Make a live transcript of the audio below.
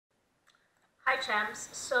Hi champs,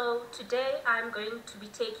 so today I'm going to be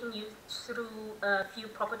taking you through a few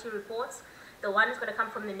property reports. The one is going to come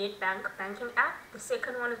from the Nedbank Banking App, the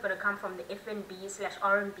second one is going to come from the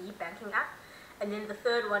FNB/RMB Banking App, and then the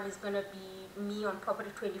third one is going to be me on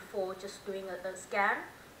Property 24 just doing a scan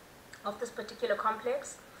of this particular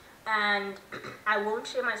complex. And I won't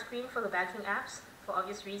share my screen for the banking apps for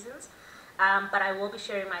obvious reasons, but I will be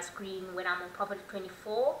sharing my screen when I'm on Property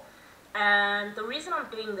 24. And the reason I'm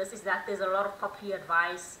doing this is that there's a lot of property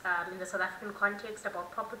advice in the South African context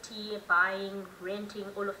about property, buying,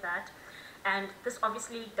 renting, all of that. And this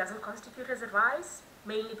obviously doesn't constitute as advice,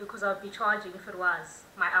 mainly because I would be charging, if it was,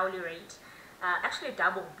 my hourly rate. Actually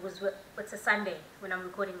doubled, it's a Sunday when I'm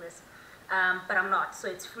recording this, but I'm not, so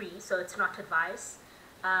it's free, so it's not advice.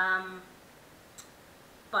 But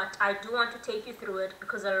I do want to take you through it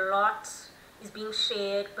because a lot is being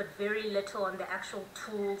shared, but very little on the actual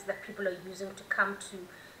tools that people are using to come to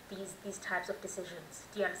these types of decisions.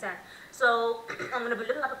 Do you understand? So I'm going to be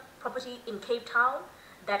looking up a property in Cape Town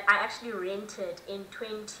that I actually rented in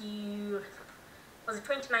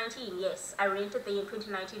 2019? Yes, I rented there in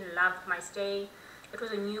 2019, loved my stay. It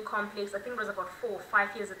was a new complex. I think it was about 4 or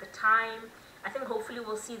 5 years at the time. I think hopefully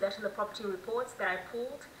we'll see that in the property reports that I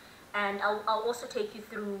pulled. And I'll also take you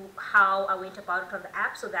through how I went about it on the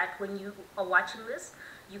app so that when you are watching this,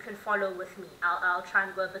 you can follow with me. I'll try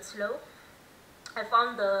and go a bit slow. I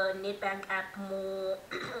found the Nedbank app more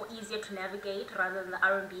easier to navigate rather than the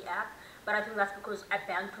RMB app, but I think that's because I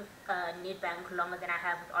banked with Nedbank longer than I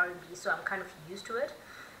have with RMB, so I'm kind of used to it.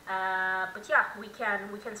 But yeah, we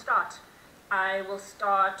can start. I will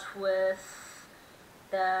start with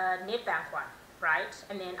the Nedbank one, right?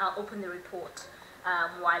 And then I'll open the report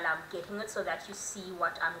while I'm getting it so that you see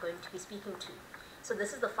what I'm going to be speaking to. So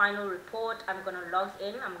this is the final report. I'm going to log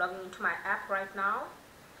in. I'm logging into my app right now.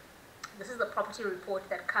 This is the property report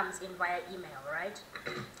that comes in via email, right?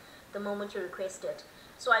 The moment you request it.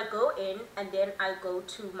 So I go in and then I go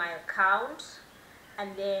to my account,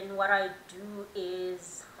 and then what I do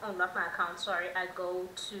is, oh, not my account, sorry, I go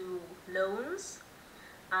to loans,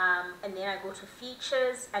 and then I go to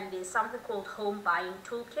features, and there's something called home buying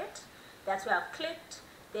toolkit. That's where I've clicked.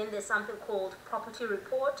 Then there's something called property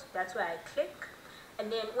report. That's where I click.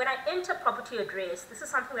 And then when I enter property address, this is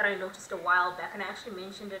something that I noticed a while back, and I actually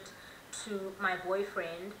mentioned it to my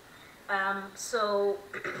boyfriend. So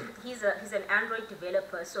he's an Android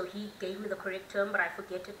developer, so he gave me the correct term, but I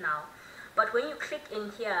forget it now. But when you click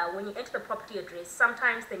in here, when you enter the property address,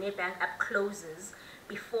 sometimes the Nedbank app closes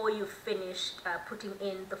before you've finished putting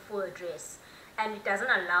in the full address. And it doesn't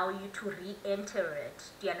allow you to re-enter it.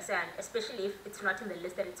 Do you understand? Especially if it's not in the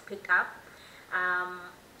list that it's picked up.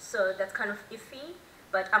 So that's kind of iffy.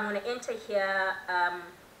 But I'm going to enter here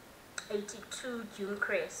 82 June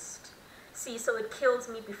Crest. See, so it kills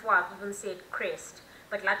me before I've even said Crest.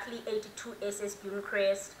 But luckily 82 SS June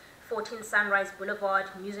Crest, 14 Sunrise Boulevard,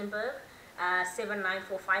 Muizenberg,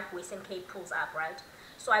 7945 Western Cape pulls up, right?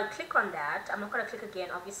 So I click on that. I'm not going to click again,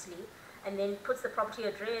 obviously. And then puts the property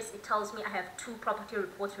address. It tells me I have 2 property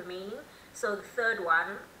reports remaining. So the third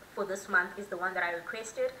one for this month is the one that I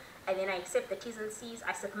requested. And then I accept the T's and C's.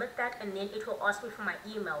 I submit that, and then it will ask me for my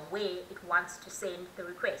email where it wants to send the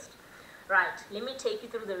request. Right, let me take you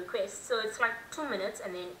through the request. So it's like 2 minutes,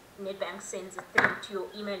 and then Nedbank sends it through to your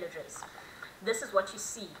email address. This is what you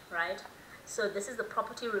see, right? So this is the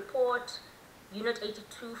property report. Unit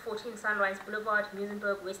 82, 14 Sunrise Boulevard,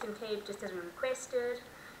 Muizenberg, Western Cape, just as we requested.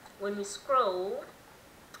 When we scroll,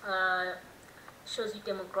 shows you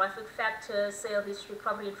demographic factors, sale history,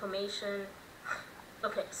 property information.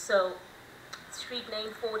 Okay, so street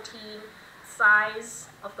name 14, size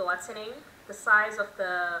of the what's the name? The size of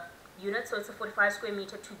the unit, so it's a 45 square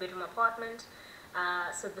meter 2-bedroom apartment.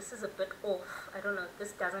 So this is a bit off. I don't know,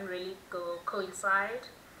 this doesn't really coincide.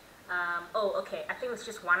 Oh, okay, I think it's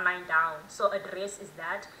just one line down. So address is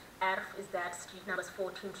that. ERF is that, street numbers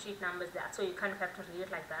 14, street numbers that, so you kind of have to read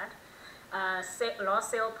it like that.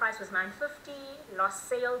 Last sale price was $950, last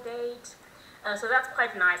sale date, so that's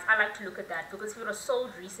quite nice. I like to look at that because if it was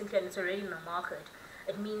sold recently and it's already in the market,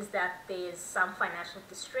 it means that there's some financial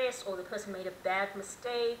distress, or the person made a bad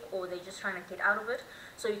mistake, or they're just trying to get out of it,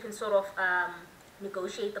 so you can sort of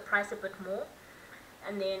negotiate the price a bit more.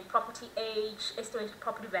 And then property age, estimated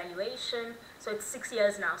property valuation, so it's 6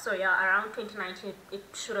 years now. So yeah, around 2019 it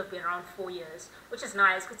should have been around 4 years, which is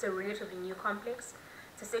nice because it's a relatively new complex.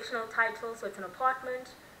 It's a sectional title, so it's an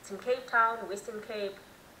apartment. It's in Cape Town, Western Cape.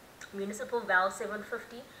 Municipal val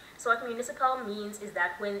 750. So what municipal means is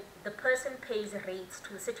that when the person pays rates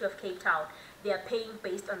to the city of Cape Town, they are paying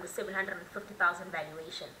based on the 750,000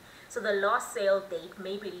 valuation. So the last sale date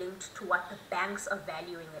may be linked to what the banks are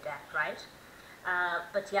valuing it at, right?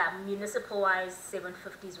 But yeah, municipal wise,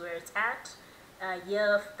 750 is where it's at.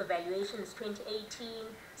 Year of the valuation is 2018,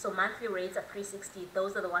 so monthly rates are 360.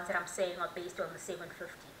 Those are the ones that I'm saying are based on the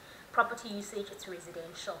 750. Property usage, it's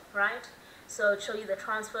residential, right? So to show you the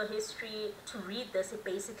transfer history, to read this, it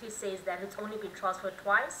basically says that it's only been transferred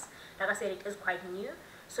twice. Like I said, it is quite new.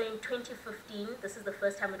 So in 2015, this is the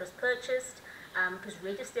first time it was purchased. It was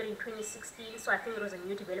registered in 2016, so I think it was a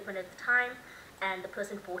new development at the time, and the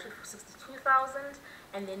person bought it for 62,000,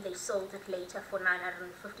 and then they sold it later for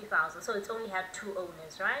 950,000. So it's only had 2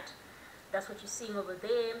 owners, right? That's what you're seeing over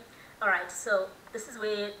there. All right, so this is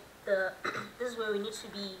where this is where we need to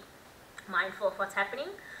be mindful of what's happening.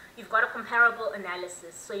 You've got a comparable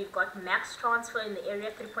analysis. So you've got max transfer in the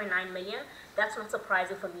area, 3.9 million. That's not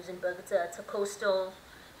surprising for Muizenberg. It's a coastal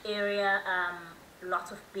area,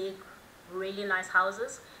 lots of big, really nice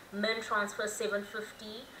houses. Min transfer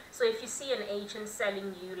 750. So if you see an agent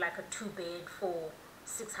selling you like a 2-bed for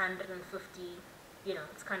 650, you know,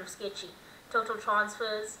 it's kind of sketchy. Total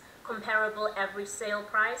transfers, comparable average sale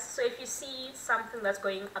price. So if you see something that's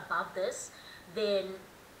going above this, then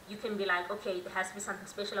you can be like, okay, there has to be something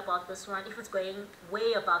special about this one. If it's going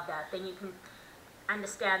way above that, then you can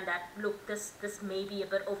understand that, look, this may be a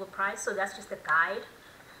bit overpriced. So that's just a guide.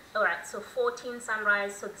 All right, so 14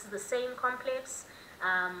 Sunrise. So this is the same complex.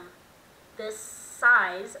 This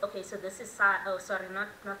size, okay, so this is oh, sorry,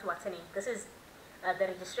 not what's the name. This is the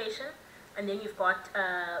registration, and then you've got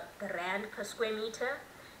the rand per square meter.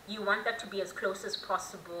 You want that to be as close as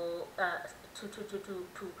possible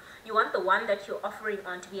you want the one that you're offering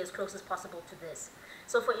on to be as close as possible to this.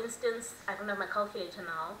 So for instance, I don't have my calculator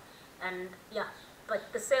now, and yeah,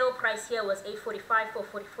 but the sale price here was 845 for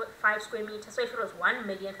 45 square meters. So if it was 1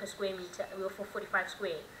 million per square meter for 45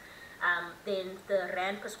 square, then the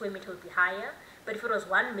rand per square meter would be higher. But if it was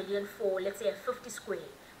 1 million for, let's say, a 50 square,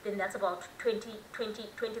 then that's about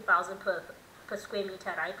 20,000 per square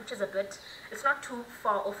meter, right? Which is a bit, it's not too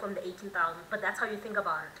far off from the 18,000, but that's how you think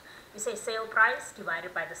about it. You say sale price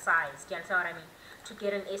divided by the size. Do you understand what I mean? To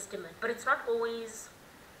get an estimate. But it's not always,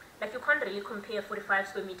 like, you can't really compare 45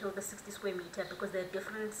 square meter with a 60 square meter because they're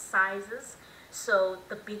different sizes. So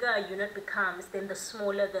the bigger a unit becomes, then the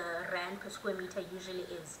smaller the rand per square meter usually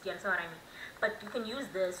is. Do you understand what I mean? But you can use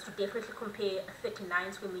this to definitely compare a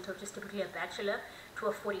 39 square meter, which is typically a bachelor, to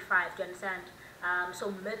a 45. Do you understand?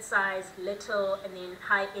 So mid-size, little, and then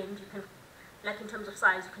high-end, you can, like in terms of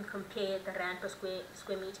size, you can compare the rand per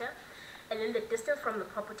square meter. And then the distance from the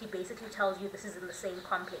property basically tells you this is in the same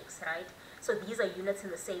complex, right? So these are units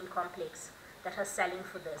in the same complex that are selling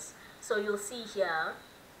for this. So you'll see here,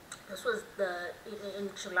 this was in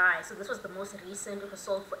July, so this was the most recent. It was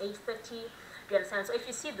sold for 830. Do you understand? So if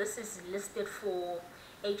you see this is listed for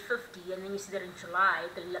 850, and then you see that in July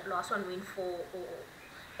the last one went for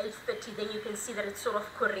 830, then you can see that it's sort of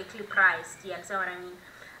correctly priced. Do you understand what I mean?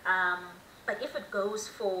 But if it goes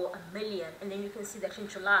for 1 million, and then you can see that in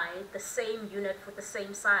July the same unit for the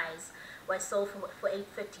same size was sold for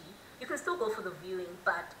 830, you can still go for the viewing,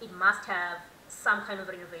 but it must have some kind of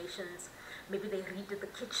renovations. Maybe they redid the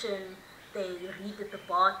kitchen, they redid the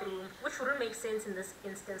bathroom, which wouldn't make sense in this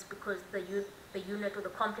instance because the unit or the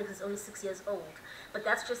complex is only 6 years old. But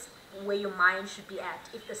that's just where your mind should be at.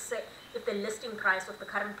 If the listing price of the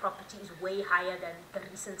current property is way higher than the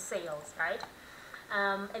recent sales, right?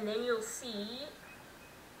 And then you'll see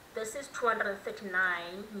this is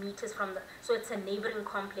 239 meters from the, so it's a neighboring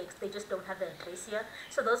complex. They just don't have the address here.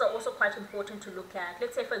 So those are also quite important to look at.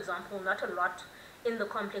 Let's say, for example, not a lot in the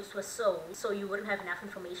complex was sold, so you wouldn't have enough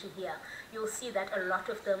information here. You'll see that a lot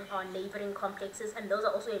of them are neighboring complexes, and those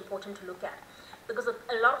are also important to look at. Because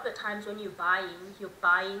a lot of the times when you're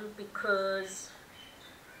buying because,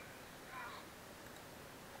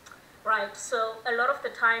 right, so a lot of the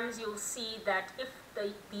times you'll see that if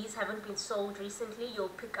these haven't been sold recently, you'll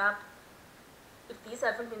pick up,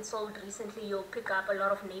 a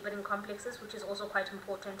lot of neighboring complexes, which is also quite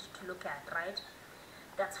important to look at, right?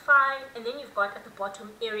 That's fine. And then you've got at the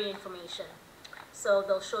bottom area information. So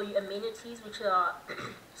they'll show you amenities, which are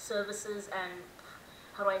services and,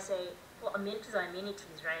 how do I say, well, amenities are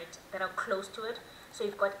amenities, right, that are close to it. So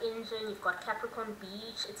you've got Engine, you've got Capricorn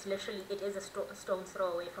Beach. It's literally, it is a stone's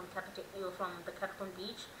throw away from the Capricorn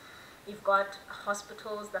Beach. You've got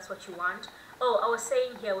hospitals, that's what you want. Oh, I was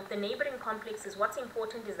saying here, with the neighboring complexes, what's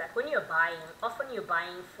important is that when you're buying, often you're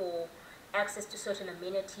buying for access to certain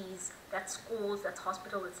amenities, that's schools, that's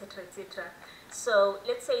hospitals, etc., etc. So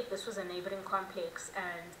let's say if this was a neighboring complex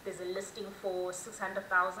and there's a listing for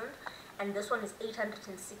 600,000 and this one is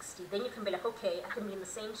 860, then you can be like, okay, I can be in the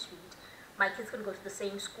same street, my kids can go to the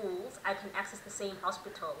same schools, I can access the same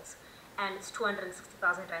hospitals, and it's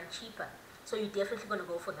 260,000 rand cheaper. So you're definitely going to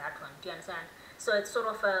go for that one. Do you understand? So it's sort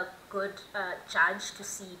of a good judge to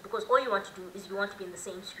see, because all you want to do is you want to be in the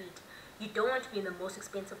same street. You don't want to be in the most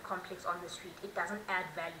expensive complex on the street. It doesn't add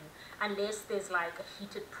value unless there's like a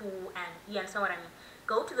heated pool, and you understand what I mean.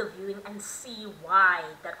 Go to the viewing and see why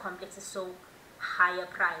that complex is so higher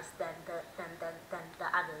priced than the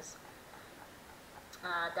others.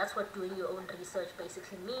 That's what doing your own research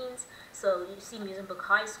basically means. So you see Muizenberg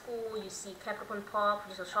High School, you see Capricorn Park,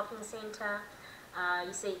 which is a shopping center.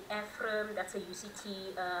 You say Ephraim, that's a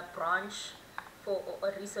UCT branch, for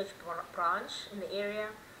a research branch in the area.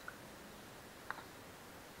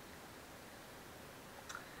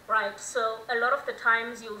 Right, so a lot of the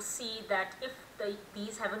times you'll see that if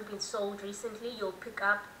these haven't been sold recently, you'll pick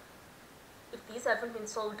up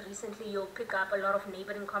a lot of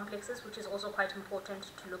neighboring complexes, which is also quite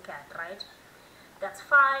important to look at, right? That's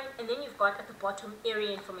fine. And then you've got at the bottom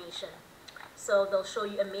area information. So they'll show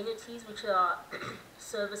you amenities, which are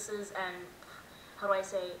services and, how do I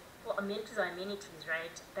say, well, amenities are amenities,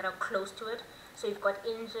 right, that are close to it. So you've got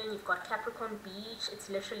Engine, you've got Capricorn Beach. It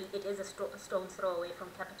is a stone's throw away from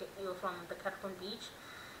the Capricorn Beach.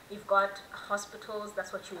 You've got hospitals,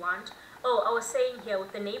 that's what you want. Oh, I was saying here,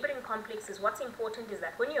 with the neighboring complexes, what's important is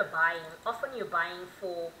that when you're buying, often you're buying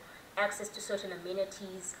for access to certain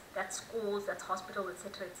amenities, that's schools, that's hospitals,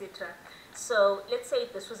 etc., etc. So let's say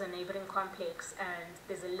this was a neighboring complex and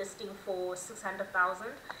there's a listing for 600,000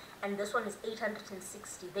 and this one is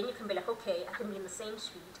 860. Then you can be like, okay, I can be in the same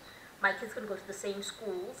street, my kids can go to the same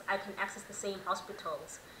schools, I can access the same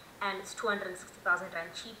hospitals, and it's 260,000 rand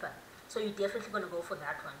cheaper. So you're definitely going to go for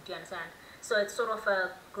that one. Do you understand? So it's sort of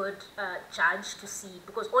a good judge to see,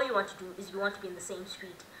 because all you want to do is you want to be in the same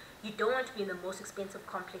street. You don't want to be in the most expensive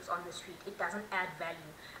complex on the street. It doesn't add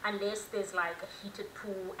value unless there's like a heated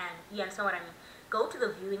pool, and you understand what I mean. Go to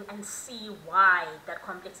the viewing and see why that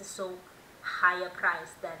complex is so higher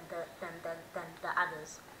priced than the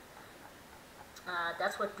others.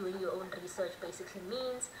 That's what doing your own research basically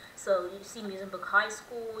means. So you see Muizenberg High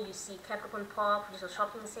School, you see Capricorn Park, which is a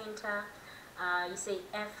shopping center. You say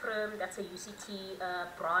Ephraim, that's a UCT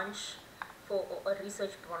branch, for a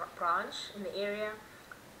research branch in the area.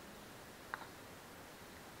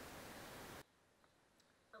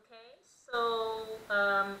 Okay, so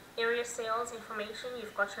area sales information,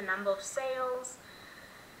 you've got your number of sales.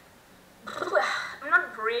 I'm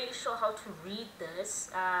not really sure how to read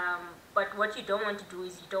this, but what you don't want to do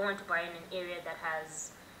is you don't want to buy in an area that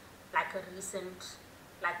has like a recent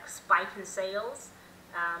spike in sales,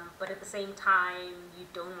 but at the same time you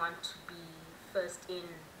don't want to be first in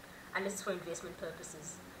unless it's for investment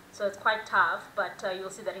purposes. So it's quite tough, but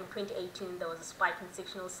you'll see that in 2018 there was a spike in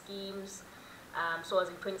sectional schemes. So it was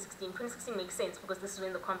in 2016. 2016 makes sense because this is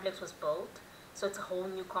when the complex was built, so it's a whole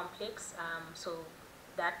new complex, so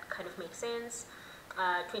that kind of makes sense.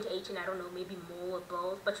 2018, I don't know, maybe more or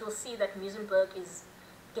both, but you'll see that Muizenberg is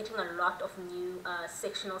getting a lot of new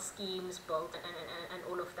sectional schemes built and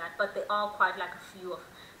all of that, but there are quite like a few of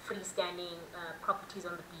freestanding properties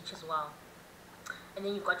on the beach as well. And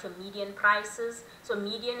then you've got your median prices. So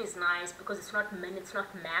median is nice because it's not min, it's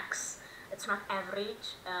not max, it's not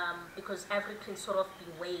average, because average can sort of be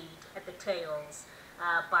weighed at the tails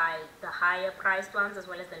by the higher priced ones as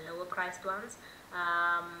well as the lower priced ones.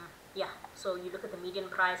 Yeah, so you look at the median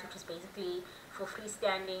price, which is basically for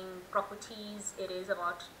freestanding properties, it is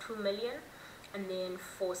about 2 million. And then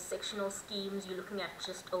for sectional schemes, you're looking at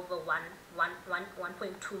just over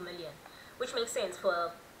 1.2 million, which makes sense for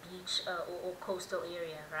a beach or coastal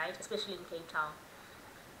area, right? Especially in Cape Town.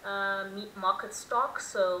 Market stock,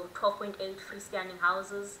 so 12.8 freestanding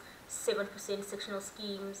houses, 7% sectional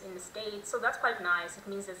schemes in the States. So that's quite nice. It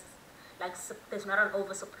means there's not an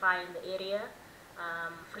oversupply in the area.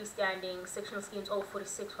 Freestanding sectional schemes,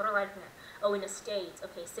 46. What am I looking at? Oh, in the States,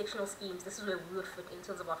 okay, sectional schemes, this is where we would fit in,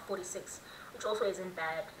 so it's about 46, which also isn't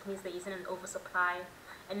bad. It means there isn't an oversupply.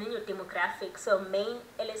 And then your demographics, so main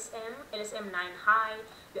LSM 9 high,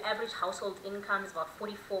 your average household income is about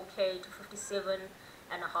 44k to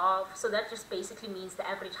 57.5. So that just basically means the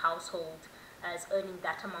average household is earning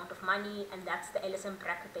that amount of money, and that's the LSM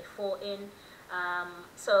bracket they fall in.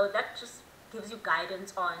 So that just gives you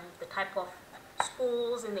guidance on the type of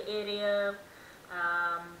schools in the area,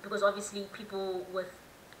 because obviously people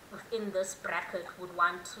within this bracket would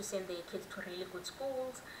want to send their kids to really good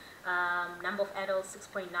schools. Number of adults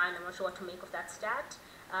 6.9. I'm not sure what to make of that stat,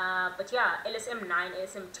 but yeah, LSM 9,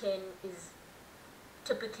 LSM 10 is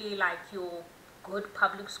typically like your good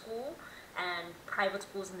public school and private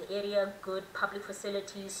schools in the area, good public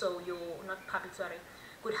facilities, so your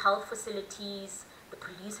good health facilities, the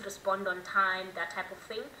police respond on time, that type of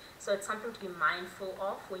thing. So it's something to be mindful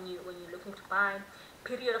of when you're looking to buy.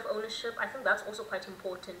 Period of ownership, I think that's also quite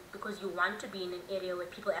important, because you want to be in an area where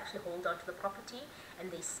people actually hold on to the property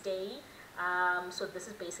and they stay. So this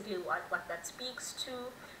is basically what that speaks to.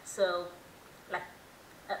 So like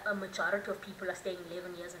a majority of people are staying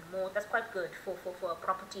 11 years and more. That's quite good for a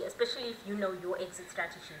property, especially if you know your exit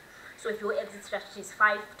strategy. So if your exit strategy is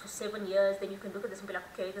 5 to 7 years, then you can look at this and be like,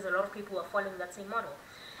 okay, there's a lot of people who are following that same model.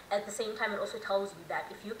 At the same time, it also tells you that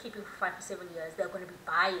if you're keeping for 5 to 7 years, there are going to be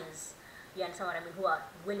buyers, you understand what I mean, who are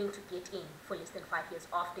willing to get in for less than 5 years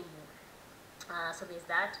after you. So there's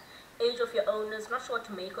that. Age of your owners, not sure what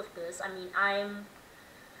to make of this. I mean, I'm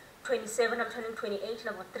 27, I'm turning 28 in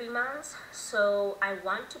about 3 months. So I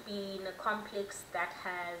want to be in a complex that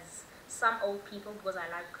has some old people, because I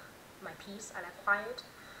like my peace, I like quiet.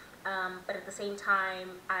 But at the same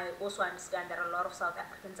time, I also understand that a lot of South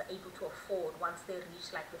Africans are able to afford once they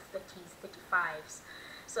reach like the 30s, 35s.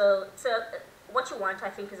 So what you want, I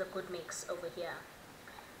think, is a good mix over here.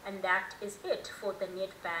 And that is it for the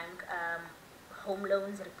Nedbank home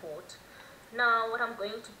loans report. Now what I'm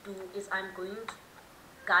going to do is I'm going to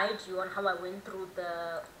guide you on how I went through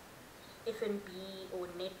the FNB or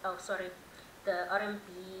the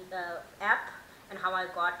RMB app, and how I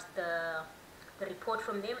got the report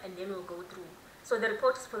from them, and then we'll go through. So the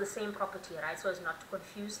report is for the same property, right? So as not to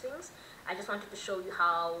confuse things, I just wanted to show you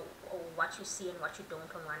how, or what you see and what you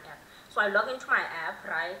don't on one app. So I log into my app,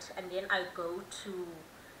 right, and then I go to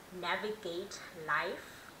navigate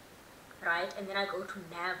life, right, and then I go to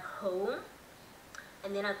nav home,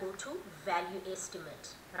 and then I go to value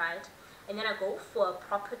estimate, right, and then I go for a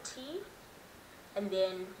property, and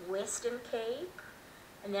then Western Cape,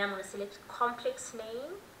 and then I'm going to select complex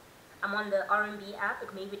name. I'm on the RMB app,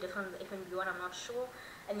 it may be different than the FNB one, I'm not sure.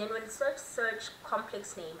 And then when search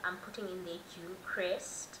complex name, I'm putting in the June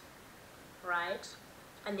Crest, right,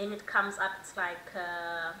 and then it comes up, it's like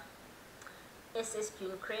SS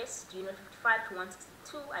June Crest, unit 55 to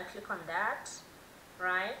 162, I click on that,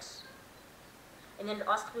 right, and then it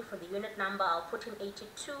asks me for the unit number, I'll put in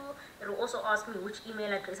 82, it will also ask me which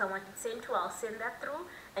email address I want it sent to, I'll send that through,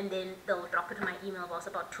 and then they'll drop it in my email box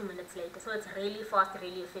about 2 minutes later. So it's really fast,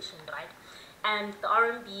 really efficient, right? And the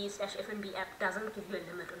RMB/FNB app doesn't give you a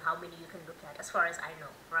limit on how many you can look at, as far as I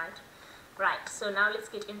know, right? Right, so now let's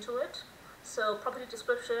get into it. So property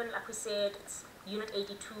description, like we said, it's unit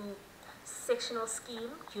 82 sectional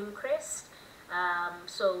scheme, June Crest.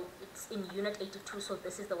 So it's in unit 82, so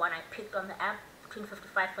this is the one I picked on the app, between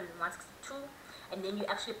 55 and 162, and then you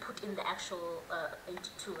actually put in the actual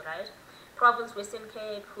 82, right? Province, Western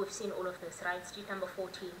Cape, we've seen all of this, right? Street number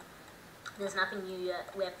 14, there's nothing new here.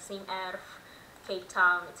 We have the same ERF, Cape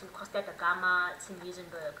Town, it's in Costa da Gama, it's in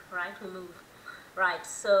Muizenberg, right? We move. Right,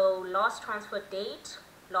 so last transfer date,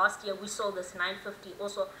 last year we saw this 950,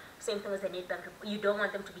 also same thing as the Nedbank. You don't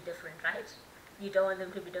want them to be different, right? You don't want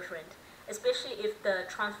them to be different, especially if the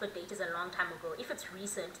transfer date is a long time ago. If it's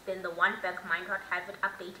recent, then the one bank might not have it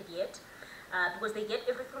updated yet, because they get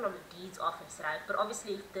everything from the deeds office, right? But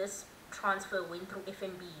obviously if this transfer went through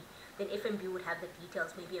FNB, then FNB would have the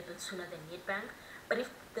details maybe a bit sooner than Nedbank. But if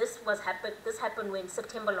this happened when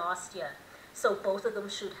September last year, so both of them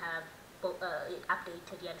should have it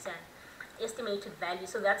updated, you understand? Estimated value,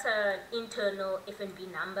 so that's an internal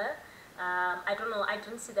FNB number. I don't know, I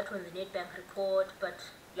didn't see that on the Nedbank report, but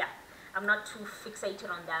yeah, I'm not too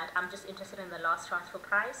fixated on that. I'm just interested in the last transfer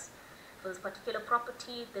price for this particular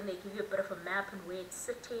property. Then they give you a bit of a map and where it's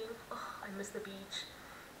sitting. Oh, I miss the beach.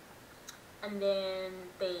 And then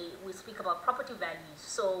we speak about property values.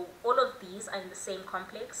 So all of these are in the same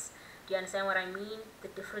complex. Do you understand what I mean? The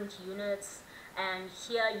different units. And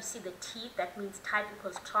here you see the T, that means type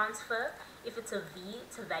equals transfer. If it's a V,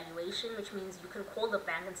 it's a valuation, which means you can call the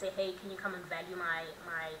bank and say, hey, can you come and value my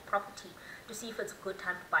property to see if it's a good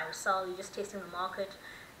time to buy or sell. You're just testing the market.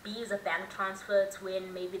 B is a bank transfer. It's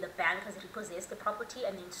when maybe the bank has repossessed the property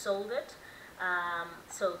and then sold it.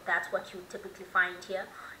 So that's what you typically find here.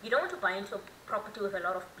 You don't want to buy into a property with a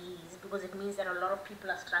lot of B's, because it means that a lot of people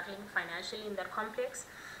are struggling financially in that complex,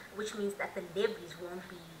 which means that the levies won't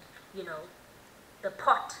be, you know, the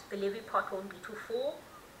levy pot won't be too full.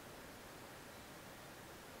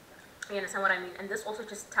 You understand what I mean? And this also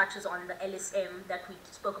just touches on the LSM that we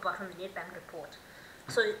spoke about from the Nedbank report.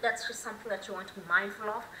 So that's just something that you want to be mindful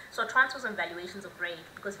of. So transfers and valuations are great,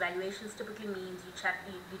 because valuations typically means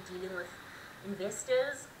you're dealing with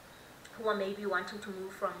investors who are maybe wanting to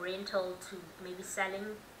move from rental to maybe selling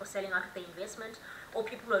out of the investment, or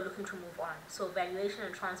people who are looking to move on. So valuation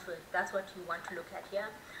and transfer, that's what you want to look at here.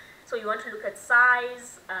 So you want to look at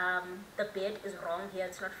size. The bed is wrong here,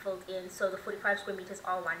 it's not filled in. So the 45 square meters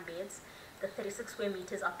are 1 beds. The 36 square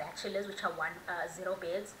meters are bachelors, which are 0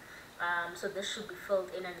 beds. So this should be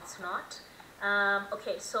filled in and it's not.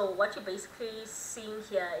 Okay, so what you're basically seeing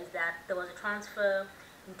here is that there was a transfer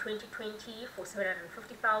in 2020 for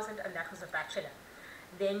 750,000, and that was a bachelor.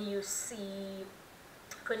 Then you see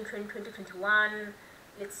 2020, 2021.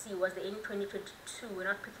 Let's see, was there any 2022? We're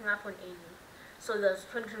not picking up on any. So there's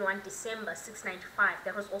 2021 December 695.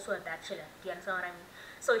 That was also a bachelor. Do you understand what I mean?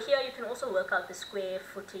 So here you can also work out the square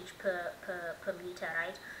footage per meter,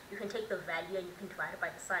 right? You can take the value and you can divide it by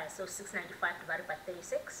the size. So 695 divided by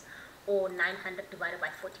 36, or 900 divided by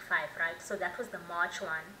 45, right? So that was the March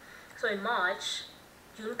one. So in March,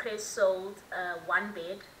 Junecrest sold 1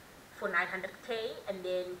 bed for 900k, and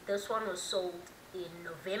then this one was sold in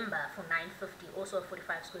November for 950, also a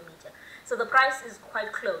 45 square meter. So the price is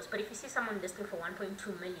quite close, but if you see someone listing for 1.2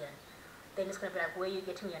 million, then it's going to be like, where are you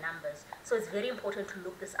getting your numbers? So it's very important to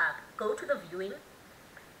look this up. Go to the viewing,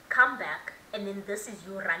 come back, and then this is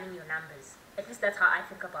you running your numbers. At least that's how I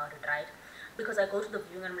think about it, right? Because I go to the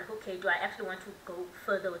viewing and I'm like, okay, do I actually want to go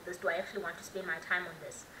further with this? Do I actually want to spend my time on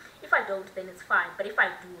this? If I don't, then it's fine. But if I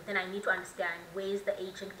do, then I need to understand where is the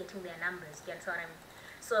agent getting their numbers. Do you understand what I mean?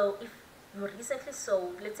 So if you recently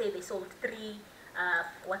sold, let's say they sold 3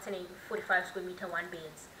 45 square meter 1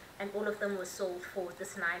 beds, and all of them were sold for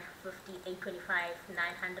this 950, 825,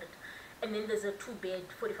 900, and then there's a 2 bed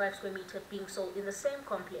 45 square meter being sold in the same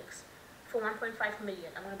complex for 1.5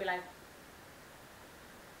 million. I'm gonna be like,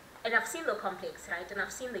 and I've seen the complex, right, and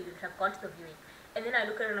I've seen the unit, I've gone to the viewing, and then I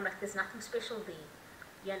look at it and I'm like, there's nothing special there.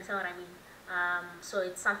 You understand what I mean? So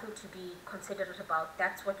it's something to be considerate about.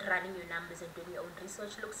 That's what running your numbers and doing your own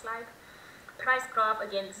research looks like. Price graph,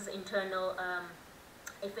 again, this is internal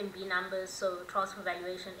FNB numbers, so transfer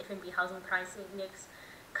valuation, FNB housing price index,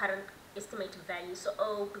 current estimated value.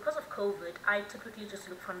 So because of COVID, I typically just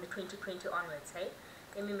look from the 2020 onwards, hey?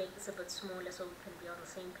 Let me make this a bit smaller so we can be on the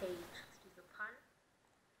same page. Excuse the pun.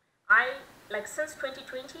 Since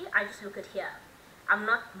 2020, I just look at here. I'm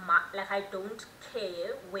not, I don't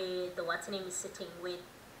care where the what's name is sitting, where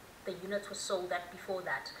the units were sold at before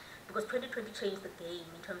that. Because 2020 changed the game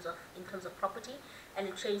in terms of property, and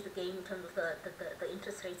it changed the game in terms of the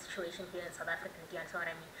interest rate situation here in South Africa. Do you understand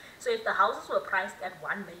what I mean? So if the houses were priced at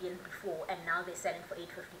 1 million before and now they're selling for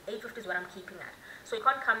 850 is what I'm keeping at. So you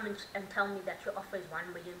can't come and tell me that your offer is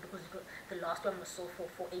 1 million because the last one was sold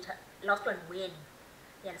for 800. Last one when?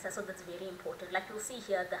 You understand? So that's very important. Like you'll see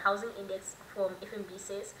here, the housing index from FNB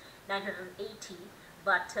says 980,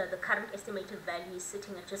 but the current estimated value is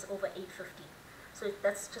sitting at just over 850. So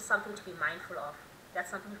that's just something to be mindful of.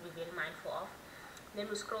 That's something to be very mindful of. Then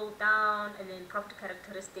we scroll down, and then property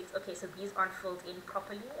characteristics. Okay, so these aren't filled in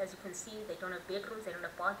properly. As you can see, they don't have bedrooms, they don't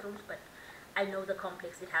have bathrooms, but I know the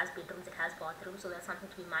complex, it has bedrooms, it has bathrooms, so that's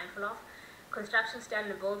something to be mindful of. Construction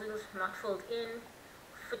standard buildings, not filled in.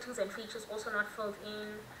 Fittings and features, also not filled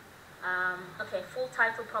in. Okay, full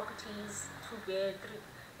title properties, 2 bed, 3.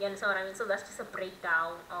 You understand what I mean? So that's just a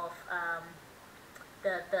breakdown of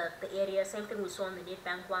the area. Same thing we saw on the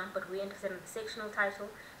Nedbank one, but we're interested in the sectional title.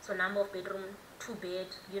 So number of bedroom, 2 bed,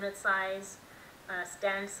 unit size,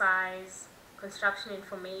 stand size, construction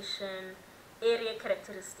information, area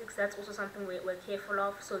characteristics. That's also something we're careful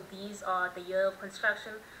of. So these are the year of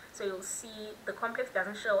construction. So you'll see the complex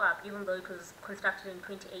doesn't show up, even though it was constructed in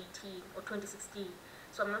 2018 or 2016.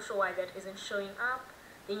 So I'm not sure why that isn't showing up.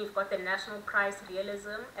 Then you've got the national price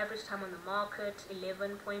realism, average time on the market,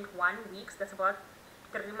 11.1 weeks. That's about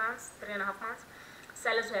 3 months, 3.5 months.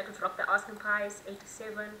 Sellers who had to drop the asking price,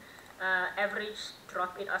 87. Average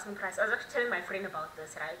drop in asking price. I was actually telling my friend about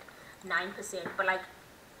this, right? 9%. But like,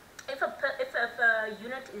 if a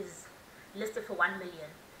unit is listed for 1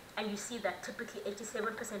 million, and you see that typically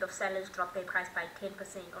 87% of sellers drop their price by 10%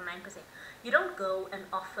 or 9%, you don't go and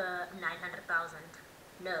offer 900,000.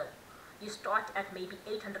 No, you start at maybe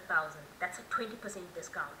 800,000. That's a 20%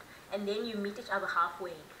 discount, and then you meet each other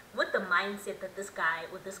halfway with the mindset that this guy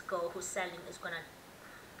or this girl who's selling is gonna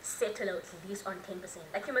settle at least on 10%.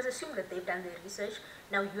 Like, you must assume that they've done their research.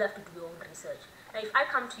 Now you have to do your own research. Now if I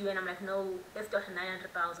come to you and I'm like, no, let's start at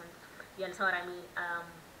 900,000, you understand what I mean?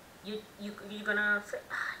 You're gonna say,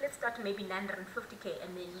 let's start at maybe 950k,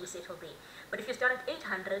 and then you settle there. But if you start at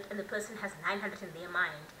 800 and the person has 900 in their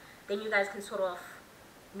mind, then you guys can sort of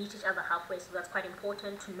meet each other halfway. So that's quite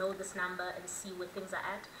important to know this number and see where things are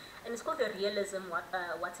at. And it's called the realism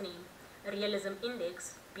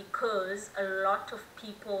index, because a lot of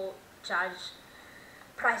people judge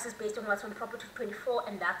prices based on what's on property 24,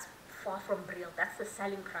 and that's far from real. That's the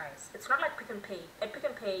selling price. It's not like Pick n Pay. At Pick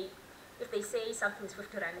n Pay, If they say something is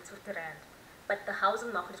 50 rand, it's 50 rand. But the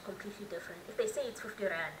housing market is completely different. If they say it's 50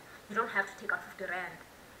 rand, you don't have to take out 50 rand.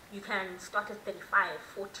 You can start at 35,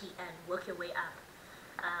 40 and work your way up.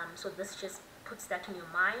 So this just puts that in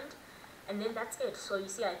your mind. And then that's it. So you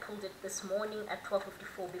see I pulled it this morning at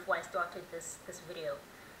 12:54 before I started this video.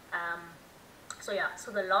 So yeah,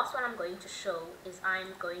 so the last one I'm going to show is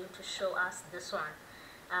I'm going to show us this one,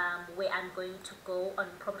 where I'm going to go on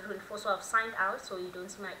Property 24. So I've signed out so you don't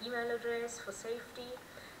see my email address for safety,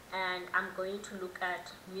 and I'm going to look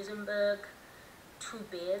at Muizenberg 2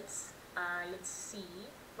 beds. Let's see,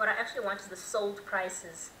 what I actually want is the sold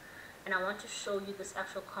prices, and I want to show you this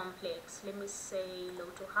actual complex. Let me say low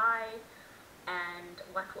to high, and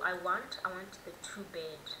what do I want? I want the 2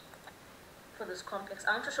 bed for this complex.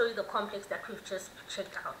 I want to show you the complex that we've just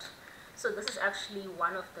checked out. So this is actually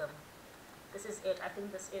one of them. This is it. I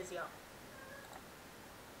think this is, yeah.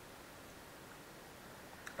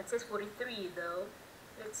 It says 43 though.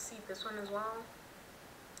 Let's see this one as well.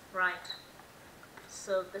 Right.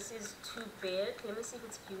 So this is 2 bed. Let me see if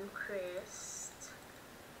it's Gunecrest.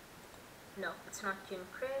 No, it's not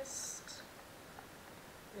Gunecrest.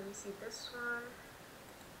 Let me see this one.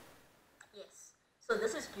 Yes. So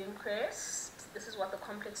this is Gunecrest. This is what the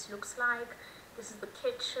complex looks like. This is the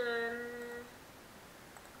kitchen.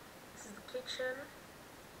 This is the kitchen.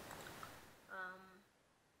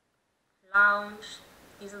 Lounge.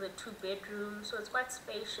 These are the 2 bedrooms. So it's quite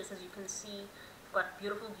spacious, as you can see. You've got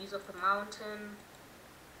beautiful views of the mountain.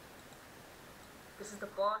 This is the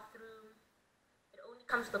bathroom. It only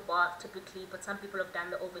comes with the bath typically, but some people have done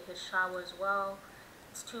the overhead shower as well.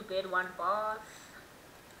 It's 2 bed, 1 bath.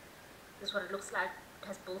 This is what it looks like. It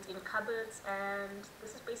has built-in cupboards, and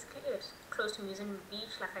this is basically it. Close to Muizen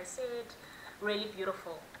Beach, like I said. Really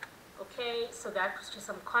beautiful. Okay, so that was just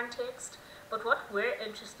some context. But what we're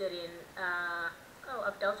interested in, oh,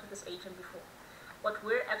 I've dealt with this agent before. What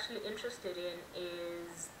we're actually interested in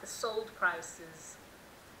is the sold prices,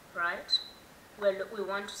 right? We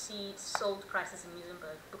want to see sold prices in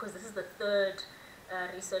Muizenberg, because this is the 3rd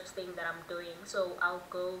research thing that I'm doing. So I'll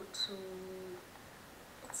go to,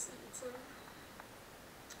 let's see, it's in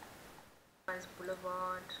Sunrise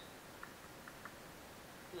Boulevard.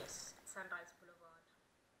 Yes, it's Sunrise Boulevard.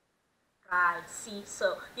 Right, see,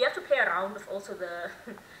 so you have to play around with also the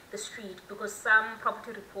the street, because some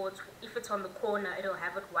property reports, if it's on the corner, it'll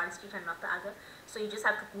have it one street and not the other. So you just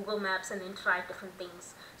have to Google Maps and then try different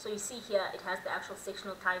things. So you see here, it has the actual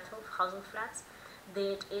sectional title, housing flats.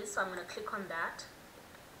 There it is, so I'm going to click on that,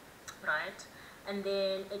 right? And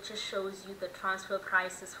then it just shows you the transfer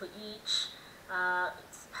prices for each.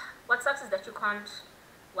 What sucks is that you can't,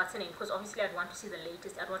 what's the name, because obviously I'd want to see the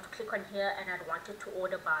latest. I'd want to click on here and I'd want it to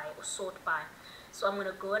order by or sort by. So I'm going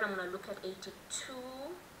to go and I'm going to look at 82.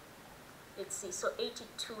 Let's see, so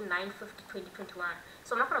 82, 950, 2021.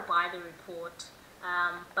 So I'm not going to buy the report,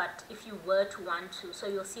 but if you were to want to, so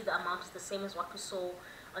you'll see the amount is the same as what we saw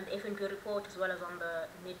on the FNB report as well as on the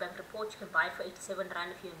Nedbank report. You can buy it for 87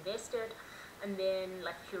 rand if you invested. And then,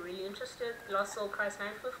 like, if you're really interested, last sold price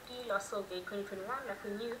 950, last sold date 2021, like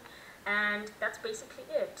we knew. And that's basically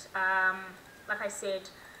it. Like I said,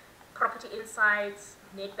 property insights,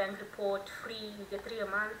 Nedbank report, free, you get 3 a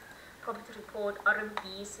month. Property report,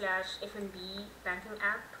 RMB/FNB Banking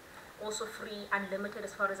App, also free, unlimited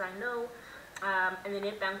as far as I know. And the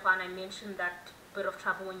Nedbank one, I mentioned that bit of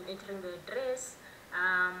trouble when you're entering the address.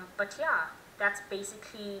 But yeah, that's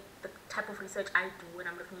basically the type of research I do when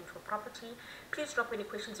I'm looking into a property. Please drop any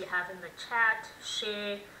questions you have in the chat,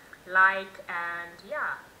 share, like, and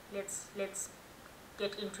yeah, let's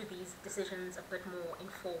get into these decisions a bit more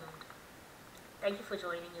informed. Thank you for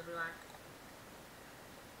joining, everyone.